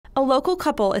A local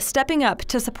couple is stepping up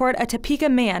to support a Topeka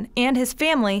man and his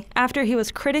family after he was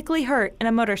critically hurt in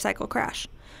a motorcycle crash.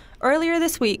 Earlier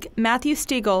this week, Matthew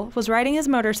Stiegel was riding his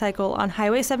motorcycle on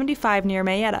Highway 75 near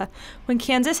Mayetta when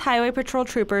Kansas Highway Patrol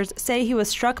troopers say he was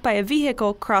struck by a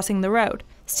vehicle crossing the road.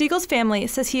 Stiegel's family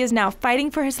says he is now fighting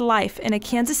for his life in a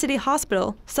Kansas City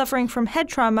hospital, suffering from head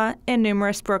trauma and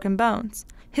numerous broken bones.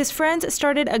 His friends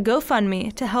started a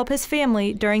GoFundMe to help his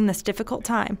family during this difficult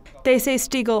time. They say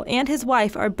Stiegel and his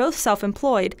wife are both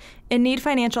self-employed and need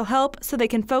financial help so they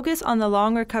can focus on the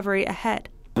long recovery ahead.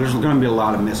 There's going to be a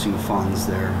lot of missing funds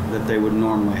there that they would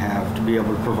normally have to be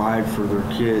able to provide for their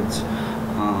kids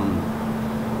on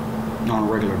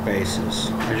a regular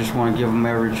basis. I just want to give them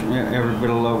every bit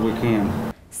of love we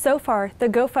can. So far, the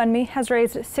GoFundMe has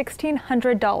raised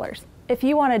 $1,600. If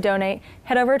you want to donate,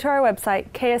 head over to our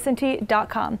website,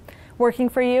 ksnt.com. Working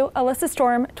for you, Alyssa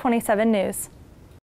Storm, 27 News.